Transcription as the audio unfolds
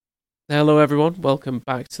Hello, everyone. Welcome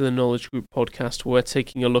back to the Knowledge Group podcast, where we're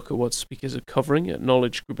taking a look at what speakers are covering at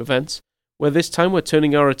Knowledge Group events, where this time we're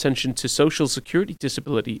turning our attention to social security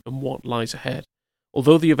disability and what lies ahead.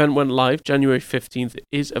 Although the event went live January 15th, it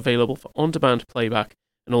is available for on-demand playback,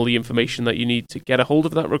 and all the information that you need to get a hold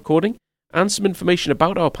of that recording and some information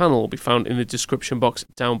about our panel will be found in the description box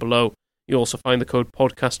down below. You'll also find the code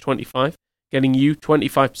podcast25, getting you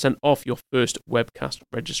 25% off your first webcast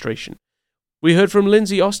registration. We heard from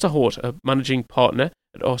Lindsay Osterhout, a managing partner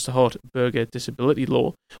at Osterhout Berger Disability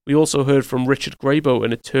Law. We also heard from Richard Graybo,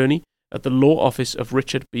 an attorney at the law office of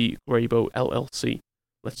Richard B. Graybo, LLC.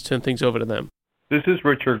 Let's turn things over to them. This is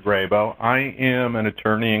Richard Graybo. I am an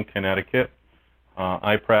attorney in Connecticut.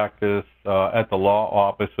 I practice at the law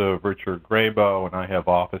office of Richard Graybo, and I have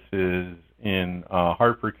offices in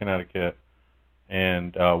Hartford, Connecticut,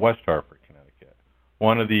 and West Hartford, Connecticut.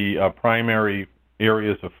 One of the primary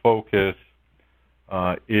areas of focus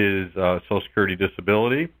is Social Security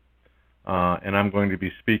disability, and I'm going to be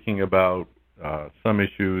speaking about some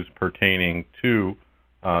issues pertaining to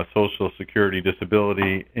Social Security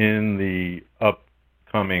disability in the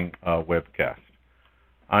upcoming webcast.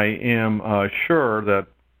 I am sure that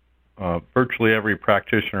virtually every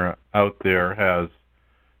practitioner out there has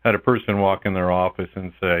had a person walk in their office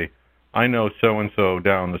and say, I know so-and-so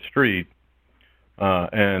down the street,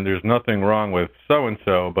 and there's nothing wrong with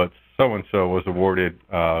so-and-so, but so-and-so was awarded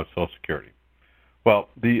Social Security. Well,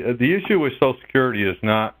 the issue with Social Security is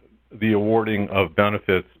not the awarding of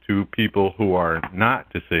benefits to people who are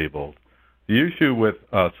not disabled. The issue with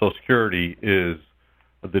Social Security is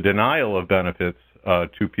the denial of benefits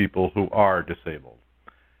to people who are disabled.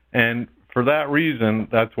 And for that reason,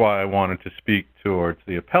 that's why I wanted to speak towards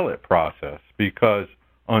the appellate process, because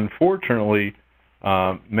unfortunately,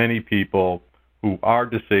 many people who are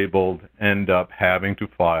disabled end up having to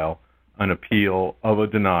file an appeal of a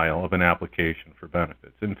denial of an application for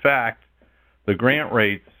benefits. In fact, the grant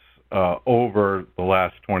rates over the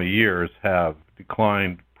last 20 years have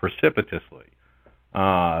declined precipitously.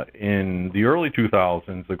 In the early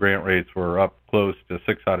 2000s, the grant rates were up close to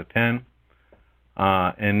 6 out of 10,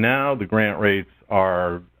 and now the grant rates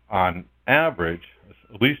are on average,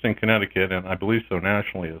 at least in Connecticut, and I believe so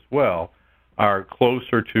nationally as well, are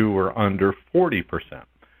closer to or under 40%,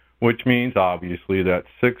 which means obviously that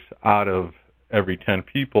 6 out of every 10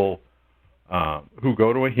 people who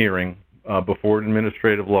go to a hearing before an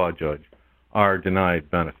administrative law judge are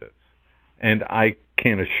denied benefits. And I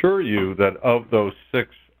can assure you that of those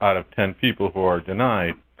 6 out of 10 people who are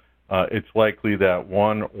denied, it's likely that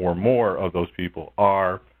one or more of those people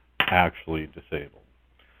are actually disabled.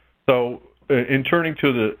 So, in turning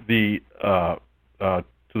to the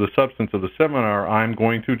substance of the seminar, I'm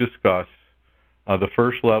going to discuss the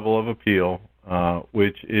first level of appeal,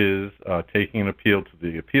 which is taking an appeal to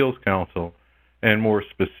the Appeals Council, and more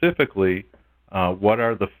specifically, what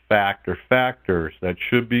are the factors that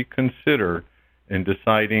should be considered in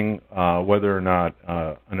deciding whether or not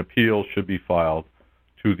an appeal should be filed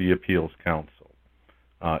to the Appeals Council.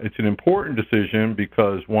 It's an important decision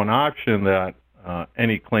because one option that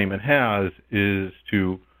any claimant has is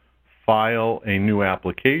to file a new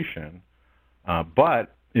application,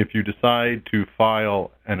 but if you decide to file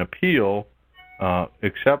an appeal,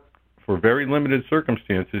 except for very limited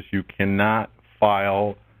circumstances, you cannot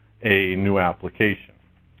file a new application.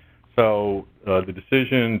 So the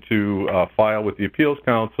decision to file with the Appeals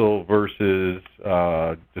Council versus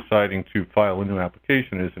deciding to file a new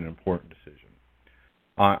application is an important decision.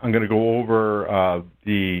 I'm going to go over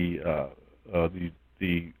the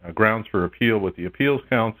grounds for appeal with the Appeals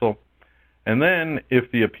Council, and then if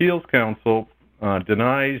the Appeals Council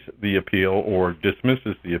denies the appeal or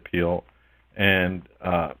dismisses the appeal, and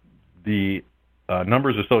the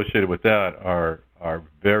numbers associated with that are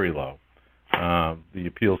very low. The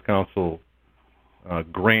Appeals Council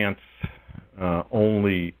grants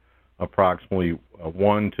only approximately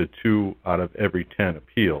 1 to 2 out of every 10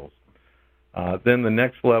 appeals. Then the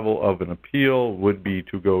next level of an appeal would be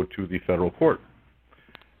to go to the federal court.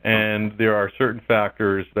 And there are certain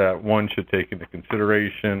factors that one should take into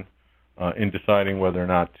consideration in deciding whether or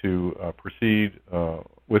not to proceed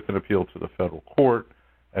with an appeal to the federal court,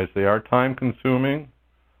 as they are time-consuming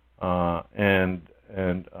and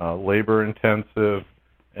labor-intensive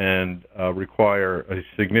and require a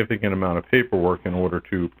significant amount of paperwork in order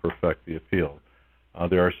to perfect the appeal.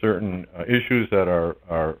 There are certain issues that are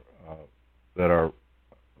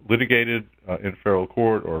litigated in federal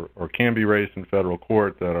court or can be raised in federal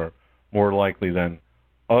court that are more likely than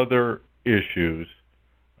other issues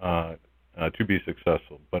to be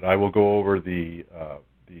successful. But I will go over a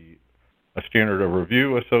standard of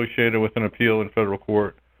review associated with an appeal in federal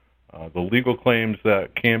court, the legal claims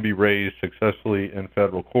that can be raised successfully in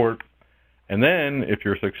federal court. And then, if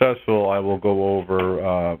you're successful, I will go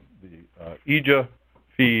over the EJA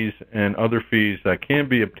fees and other fees that can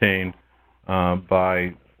be obtained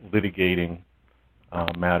by litigating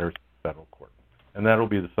matters in federal court. And that will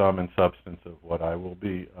be the sum and substance of what I will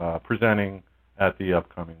be presenting at the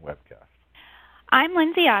upcoming webcast. I'm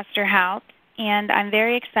Lindsay Osterhout, and I'm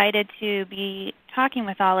very excited to be talking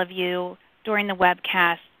with all of you during the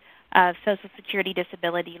webcast of Social Security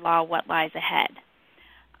Disability Law, What Lies Ahead.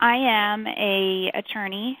 I am an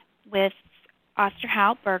attorney with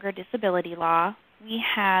Osterhout Berger Disability Law. We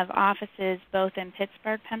have offices both in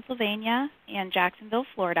Pittsburgh, Pennsylvania and Jacksonville,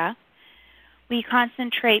 Florida. We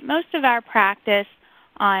concentrate most of our practice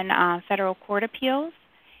on federal court appeals,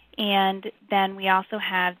 and then we also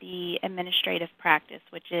have the administrative practice,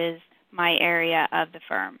 which is my area of the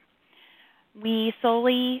firm. We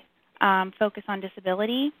solely focus on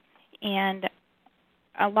disability, and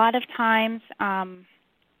a lot of times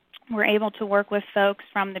we're able to work with folks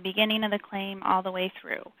from the beginning of the claim all the way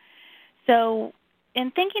through. So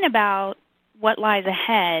in thinking about what lies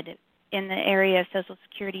ahead in the area of Social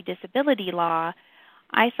Security disability law,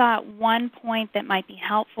 I thought one point that might be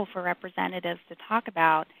helpful for representatives to talk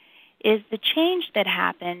about is the change that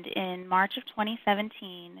happened in March of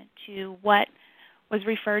 2017 to what was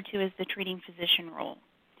referred to as the treating physician rule.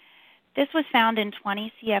 This was found in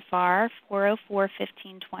 20 CFR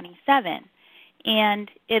 404-1527,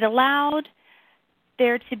 and it allowed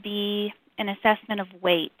there to be an assessment of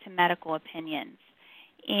weight to medical opinions.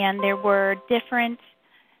 And there were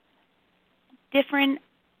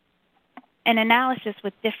an analysis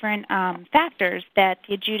with different factors that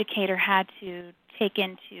the adjudicator had to take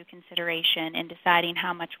into consideration in deciding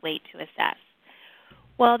how much weight to assess.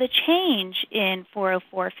 Well, the change in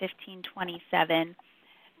 404-1527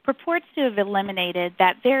 purports to have eliminated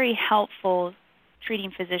that very helpful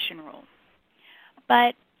treating physician rule.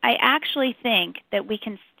 But I actually think that we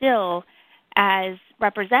can still, as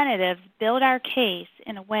representatives, build our case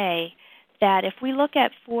in a way that if we look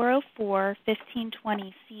at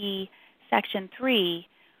 404-1520C Section 3,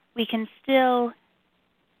 we can still,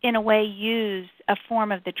 in a way, use a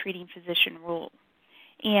form of the treating physician rule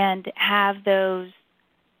and have those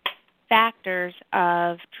factors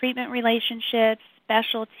of treatment relationships,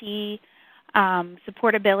 specialty,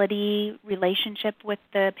 supportability, relationship with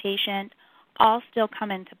the patient, all still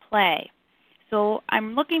come into play. So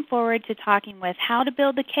I'm looking forward to talking with how to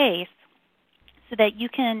build the case so that you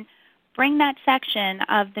can bring that section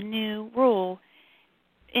of the new rule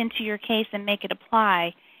into your case and make it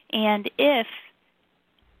apply. And if,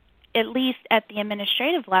 at least at the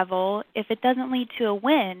administrative level, if it doesn't lead to a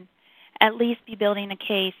win, at least be building a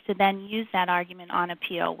case to then use that argument on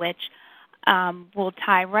appeal, which will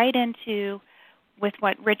tie right into with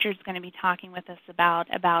what Richard's going to be talking with us about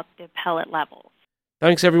the appellate levels.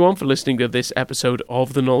 Thanks everyone for listening to this episode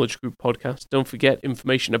of the Knowledge Group podcast. Don't forget,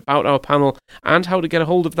 information about our panel and how to get a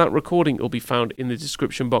hold of that recording will be found in the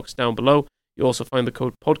description box down below. You'll also find the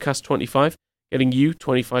code podcast25, getting you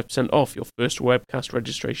 25% off your first webcast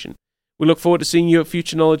registration. We look forward to seeing you at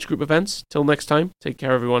future Knowledge Group events. Till next time, take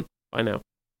care everyone. Bye now.